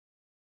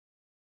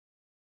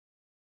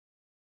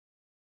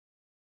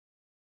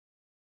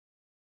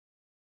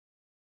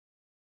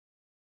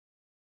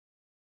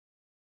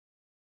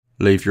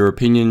Leave your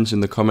opinions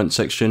in the comment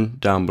section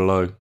down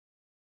below.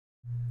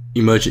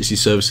 Emergency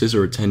services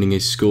are attending a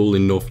school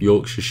in North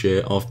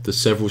Yorkshire after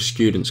several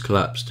students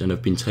collapsed and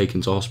have been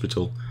taken to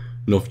hospital.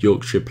 North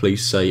Yorkshire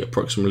Police say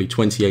approximately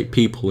 28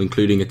 people,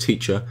 including a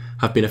teacher,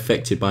 have been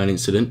affected by an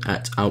incident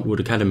at Outwood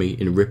Academy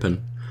in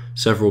Ripon.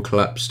 Several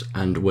collapsed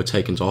and were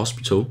taken to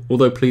hospital,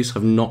 although police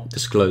have not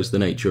disclosed the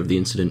nature of the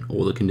incident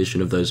or the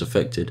condition of those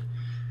affected.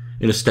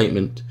 In a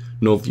statement,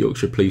 North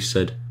Yorkshire Police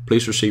said,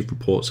 police received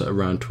reports at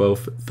around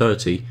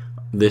 12:30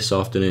 this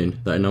afternoon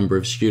that a number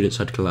of students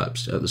had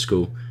collapsed at the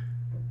school.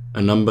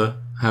 A number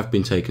have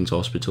been taken to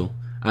hospital.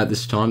 At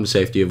this time, the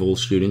safety of all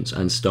students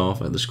and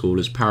staff at the school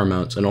is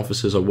paramount, and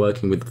officers are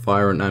working with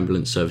fire and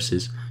ambulance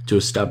services to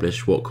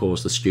establish what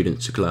caused the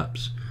students to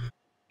collapse.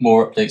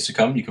 More updates to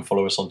come. You can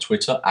follow us on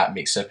Twitter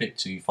 @MixEpic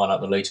to find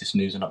out the latest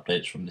news and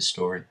updates from this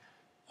story.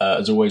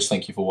 As always,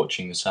 thank you for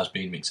watching. This has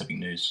been Mix Epic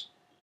News.